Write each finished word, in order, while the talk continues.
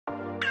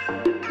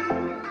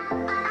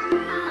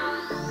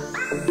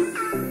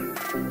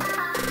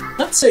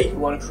Let's say you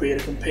want to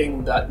create a campaign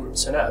with ad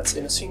groups and ads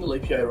in a single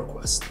API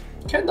request.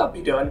 Can that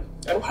be done?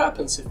 And what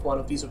happens if one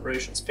of these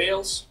operations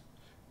fails?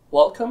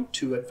 Welcome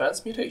to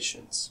Advanced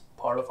Mutations,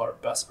 part of our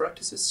Best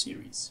Practices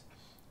series.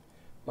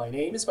 My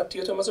name is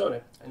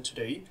Matteo, and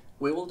today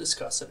we will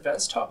discuss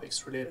advanced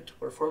topics related to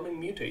performing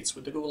mutates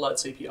with the Google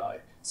Ads API,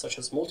 such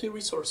as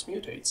multi-resource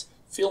mutates,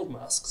 field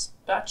masks,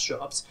 batch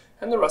jobs,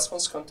 and the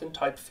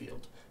ResponseContentType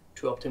field,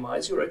 to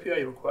optimize your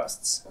API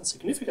requests and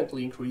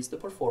significantly increase the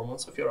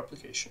performance of your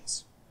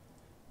applications.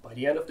 By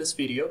the end of this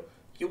video,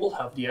 you will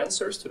have the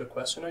answers to the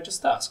question I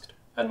just asked,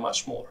 and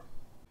much more.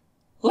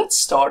 Let's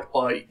start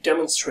by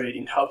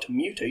demonstrating how to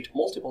mutate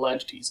multiple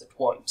entities at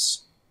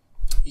once.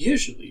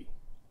 Usually,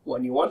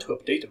 when you want to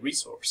update a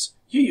resource,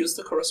 you use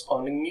the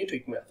corresponding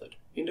mutate method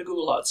in the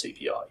Google Ads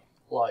API,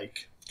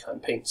 like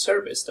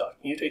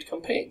CampaignService.mutate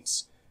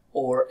campaigns,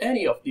 or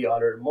any of the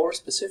other more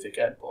specific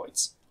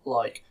endpoints,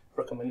 like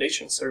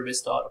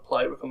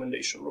RecommendationService.apply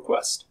recommendation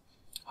request.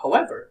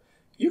 However,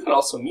 you can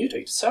also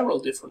mutate several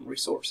different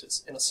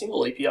resources in a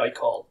single API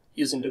call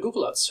using the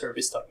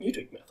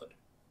GoogleAdsService.mutate method.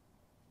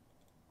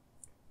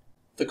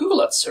 The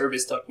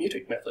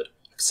GoogleAdsService.mutate method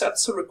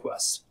accepts a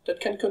request that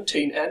can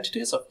contain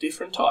entities of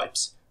different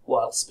types,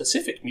 while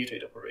specific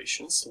mutate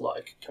operations,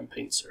 like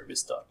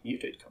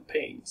CampaignService.mutate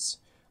campaigns,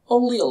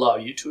 only allow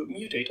you to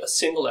mutate a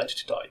single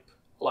entity type,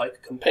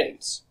 like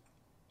campaigns.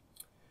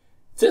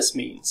 This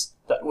means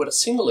that with a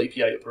single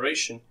API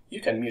operation,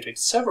 you can mutate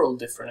several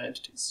different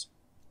entities,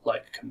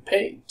 like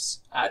campaigns,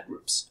 ad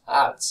groups,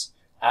 ads,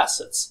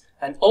 assets,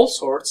 and all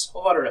sorts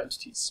of other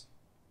entities.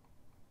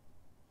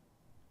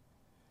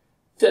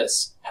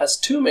 This has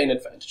two main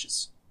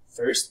advantages.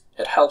 First,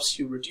 it helps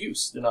you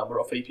reduce the number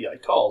of API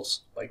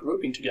calls by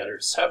grouping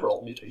together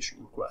several mutation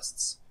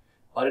requests.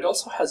 But it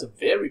also has a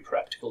very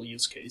practical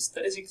use case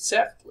that is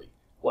exactly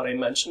what I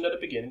mentioned at the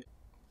beginning.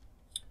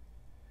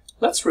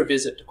 Let's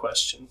revisit the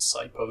questions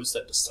I posed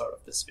at the start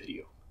of this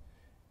video.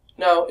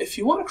 Now, if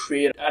you want to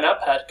create an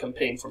app ad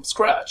campaign from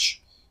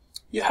scratch,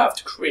 you have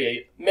to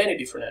create many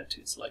different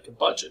entities like a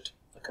budget,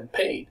 a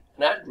campaign,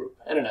 an ad group,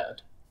 and an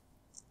ad.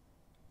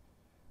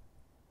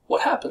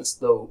 What happens,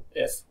 though,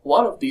 if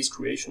one of these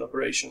creation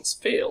operations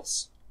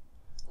fails?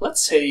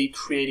 Let's say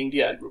creating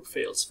the ad group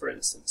fails, for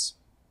instance.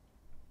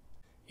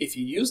 If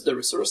you use the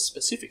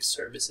resource-specific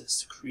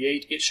services to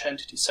create each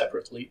entity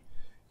separately,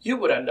 you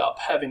would end up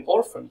having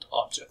orphaned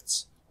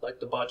objects, like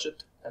the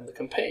budget and the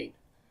campaign,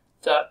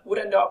 that would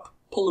end up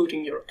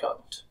polluting your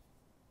account.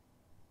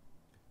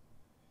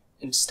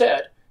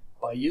 Instead,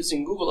 by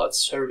using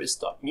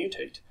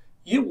GoogleAdsService.mutate,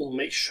 you will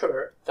make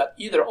sure that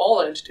either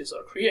all entities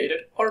are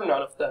created or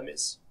none of them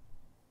is.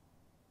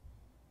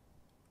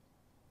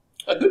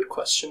 A good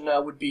question now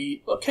would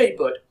be, okay,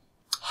 but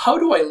how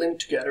do I link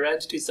together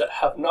entities that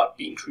have not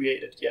been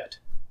created yet?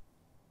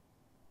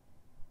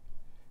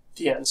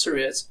 The answer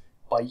is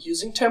by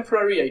using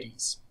temporary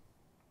IDs.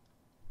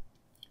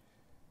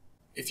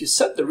 If you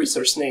set the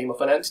resource name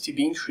of an entity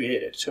being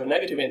created to a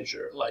negative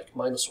integer, like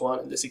 -1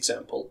 in this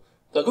example,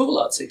 the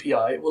Google Ads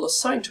API will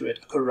assign to it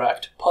a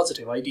correct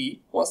positive ID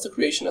once the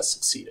creation has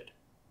succeeded.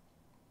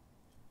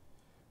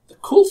 The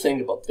cool thing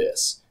about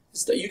this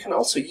is that you can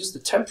also use the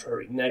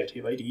temporary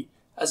negative ID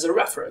as a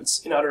reference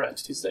in other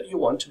entities that you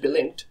want to be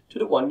linked to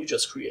the one you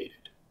just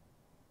created.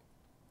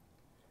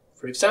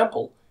 For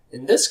example,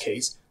 in this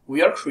case,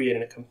 we are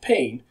creating a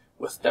campaign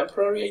with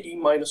temporary ID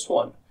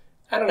 -1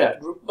 and an ad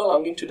group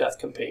belonging to that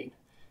campaign.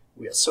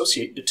 We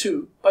associate the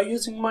two by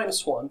using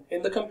 -1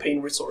 in the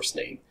campaign resource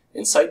name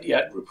inside the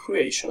ad group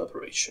creation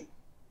operation.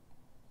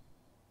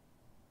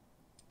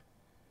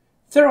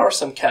 There are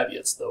some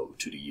caveats, though,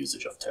 to the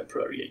usage of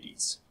temporary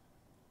IDs.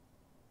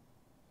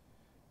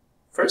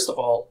 First of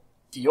all,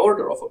 the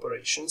order of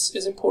operations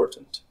is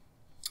important.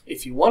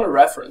 If you want to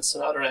reference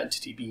another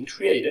entity being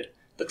created,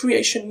 the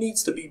creation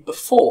needs to be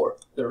before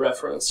the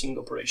referencing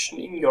operation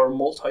in your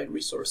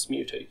multi-resource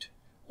mutate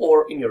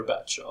or in your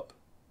batch job.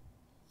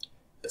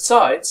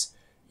 Besides,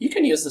 you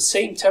can use the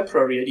same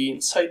temporary ID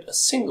inside a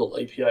single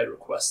API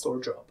request or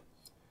job.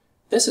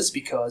 This is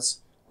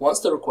because once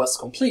the request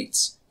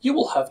completes, you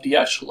will have the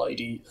actual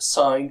ID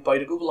assigned by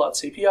the Google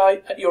Ads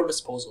API at your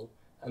disposal,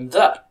 and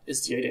that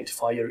is the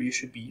identifier you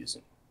should be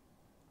using.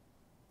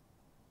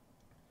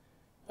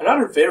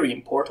 Another very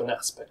important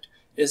aspect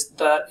is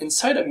that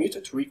inside a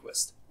mutate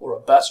request or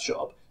a batch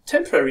job,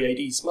 temporary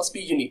IDs must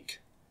be unique.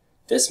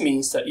 This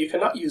means that you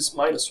cannot use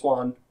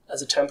 -1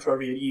 as a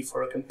temporary ID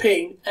for a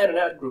campaign and an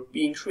ad group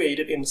being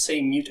created in the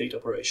same mutate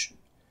operation.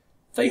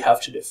 They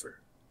have to differ.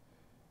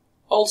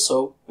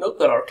 Also, note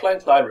that our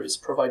client libraries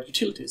provide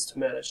utilities to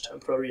manage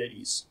temporary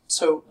IDs,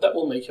 so that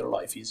will make your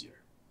life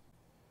easier.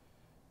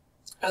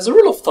 As a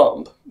rule of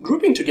thumb,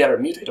 grouping together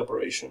mutate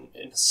operation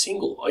in a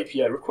single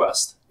API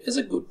request is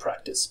a good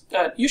practice,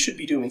 and you should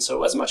be doing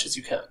so as much as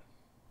you can.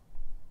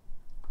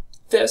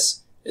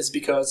 This is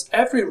because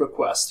every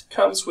request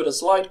comes with a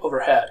slight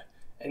overhead,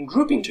 and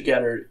grouping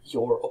together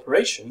your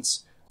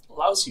operations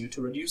allows you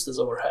to reduce this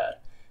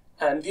overhead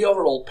and the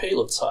overall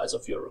payload size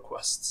of your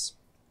requests.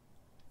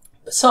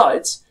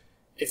 Besides,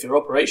 If your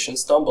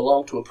operations don't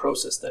belong to a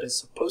process that is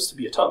supposed to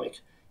be atomic,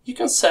 you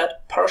can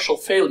set partial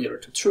failure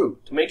to true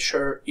to make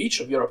sure each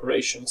of your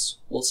operations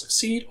will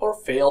succeed or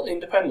fail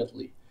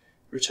independently,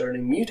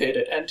 returning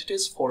mutated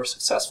entities for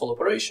successful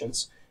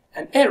operations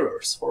and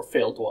errors for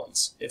failed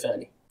ones, if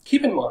any.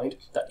 Keep in mind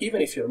that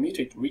even if your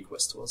mutate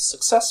request was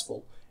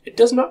successful, it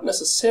does not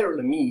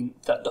necessarily mean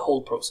that the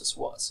whole process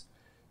was.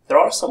 There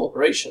are some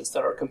operations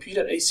that are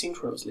computed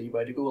asynchronously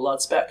by the Google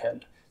Ads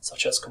backend,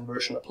 such as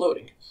conversion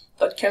uploading,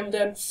 that can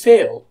then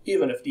fail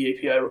even if the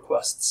API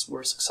requests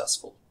were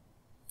successful.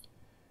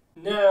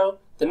 Now,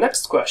 the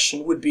next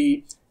question would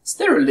be, is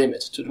there a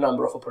limit to the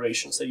number of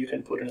operations that you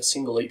can put in a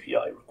single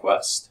API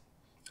request?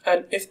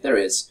 And if there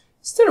is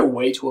there a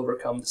way to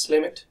overcome this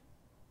limit?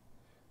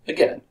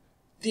 Again,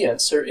 the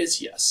answer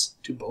is yes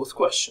to both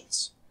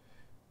questions.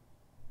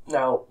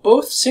 Now,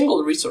 both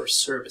single resource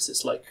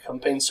services like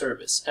Campaign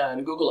Service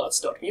and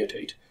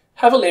GoogleAds.mutate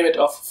have a limit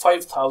of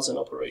 5,000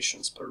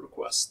 operations per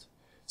request,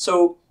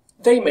 so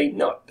they may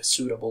not be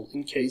suitable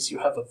in case you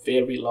have a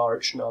very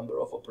large number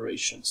of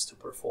operations to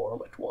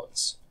perform at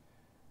once.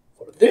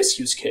 For this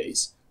use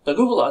case, the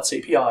Google Ads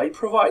API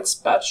provides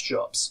batch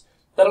jobs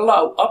that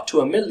allow up to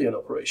 1 million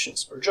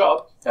operations per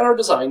job and are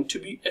designed to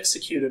be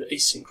executed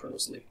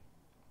asynchronously.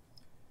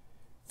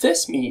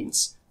 This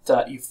means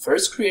that you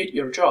first create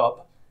your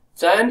job,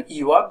 then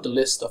you add the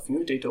list of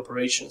mutate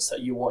operations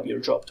that you want your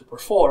job to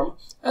perform,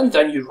 and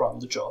then you run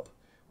the job,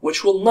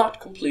 which will not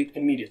complete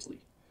immediately.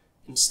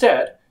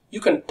 Instead, you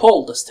can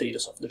poll the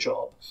status of the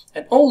job,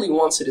 and only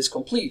once it is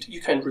complete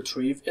you can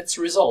retrieve its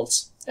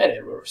results and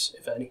errors,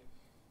 if any.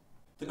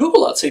 The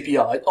Google Ads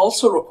API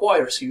also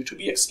requires you to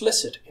be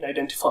explicit in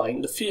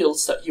identifying the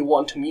fields that you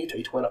want to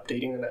mutate when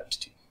updating an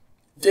entity.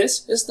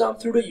 This is done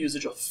through the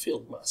usage of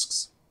field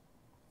masks.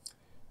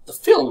 The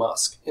field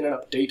mask in an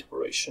update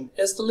operation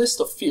is the list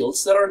of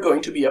fields that are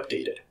going to be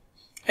updated,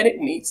 and it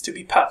needs to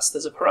be passed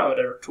as a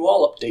parameter to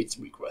all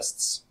updates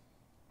requests.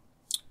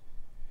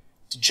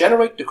 To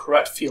generate the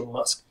correct field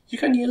mask, you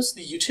can use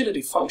the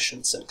utility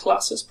functions and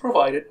classes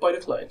provided by the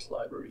client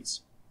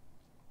libraries.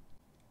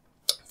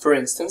 For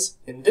instance,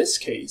 in this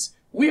case,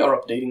 we are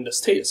updating the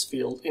status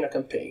field in a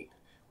campaign,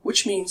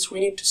 which means we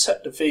need to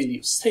set the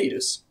value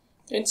status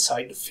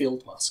inside the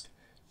field mask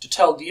to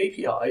tell the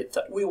API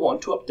that we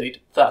want to update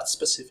that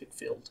specific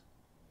field.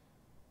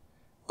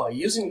 By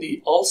using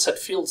the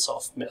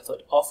allSetFieldSoft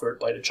method offered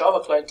by the Java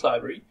client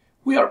library,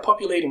 we are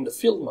populating the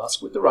field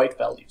mask with the right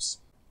values.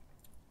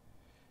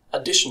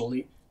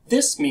 Additionally,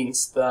 this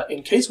means that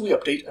in case we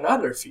update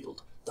another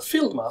field, the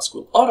field mask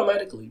will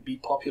automatically be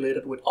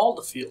populated with all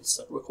the fields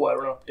that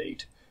require an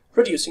update,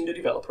 reducing the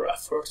developer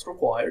effort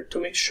required to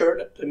make sure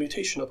that the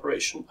mutation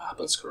operation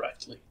happens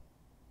correctly.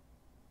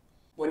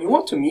 When you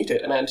want to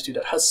mutate an entity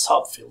that has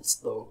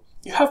subfields, though,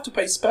 you have to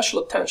pay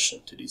special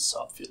attention to these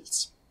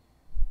subfields.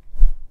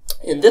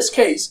 In this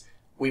case,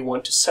 we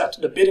want to set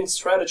the bidding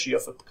strategy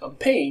of a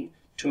campaign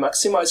to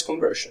maximize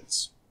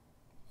conversions.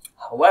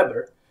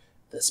 However,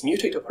 this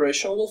mutate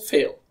operation will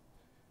fail.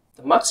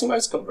 The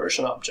maximize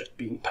conversion object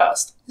being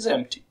passed is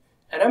empty,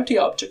 and empty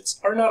objects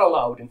are not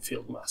allowed in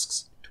field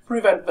masks to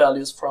prevent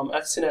values from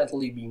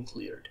accidentally being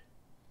cleared.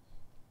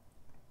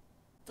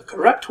 The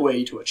correct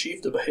way to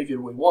achieve the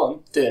behavior we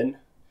want, then,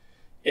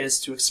 is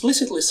to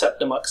explicitly set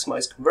the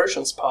maximize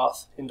conversions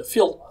path in the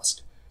field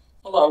mask,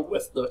 along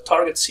with the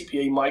target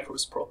CPA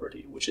micros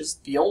property, which is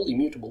the only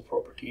mutable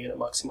property in a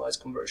maximize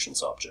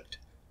conversions object,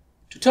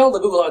 to tell the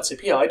Google Ads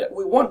API that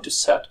we want to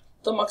set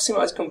the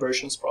maximize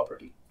conversions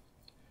property.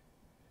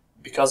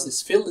 Because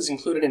this field is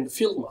included in the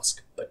field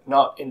mask, but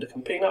not in the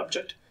campaign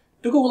object,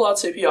 the Google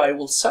Ads API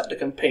will set the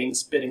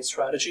campaign's bidding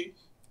strategy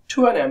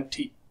to an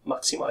empty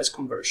maximize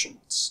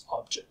conversions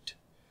object,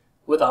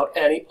 without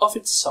any of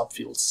its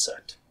subfields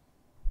set.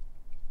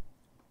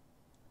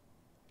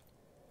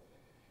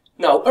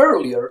 Now,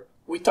 earlier,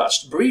 we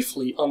touched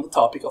briefly on the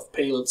topic of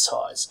payload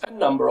size and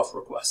number of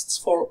requests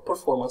for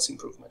performance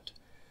improvement.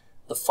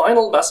 The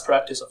final best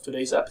practice of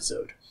today's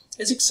episode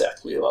is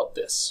exactly about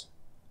this.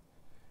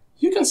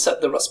 You can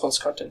set the response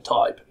content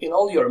type in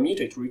all your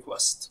mutate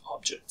request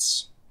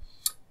objects,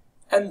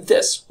 and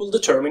this will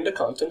determine the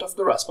content of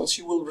the response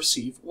you will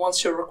receive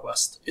once your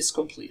request is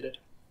completed.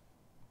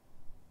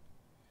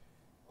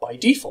 By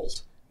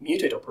default,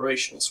 mutate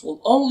operations will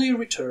only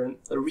return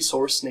the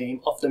resource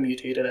name of the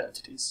mutated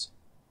entities.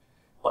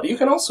 But you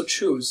can also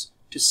choose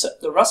to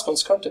set the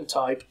response content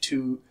type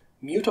to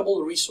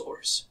mutable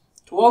resource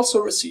to also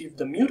receive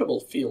the mutable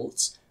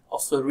fields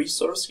of the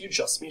resource you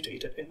just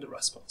mutated in the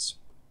response.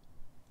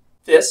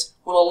 This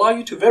will allow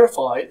you to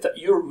verify that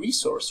your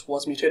resource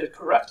was mutated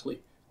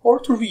correctly or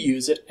to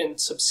reuse it in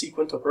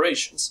subsequent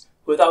operations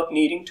without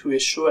needing to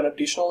issue an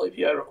additional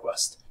API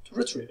request to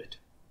retrieve it.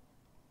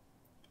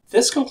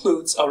 This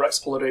concludes our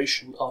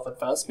exploration of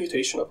advanced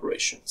mutation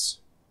operations.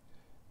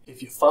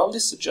 If you found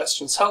these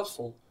suggestions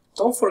helpful,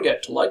 don't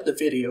forget to like the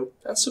video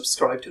and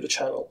subscribe to the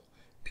channel,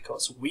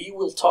 because we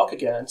will talk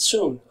again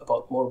soon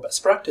about more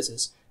best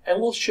practices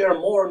and we'll share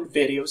more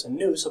videos and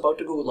news about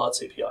the Google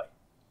Ads API.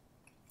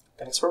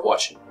 Thanks for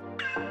watching.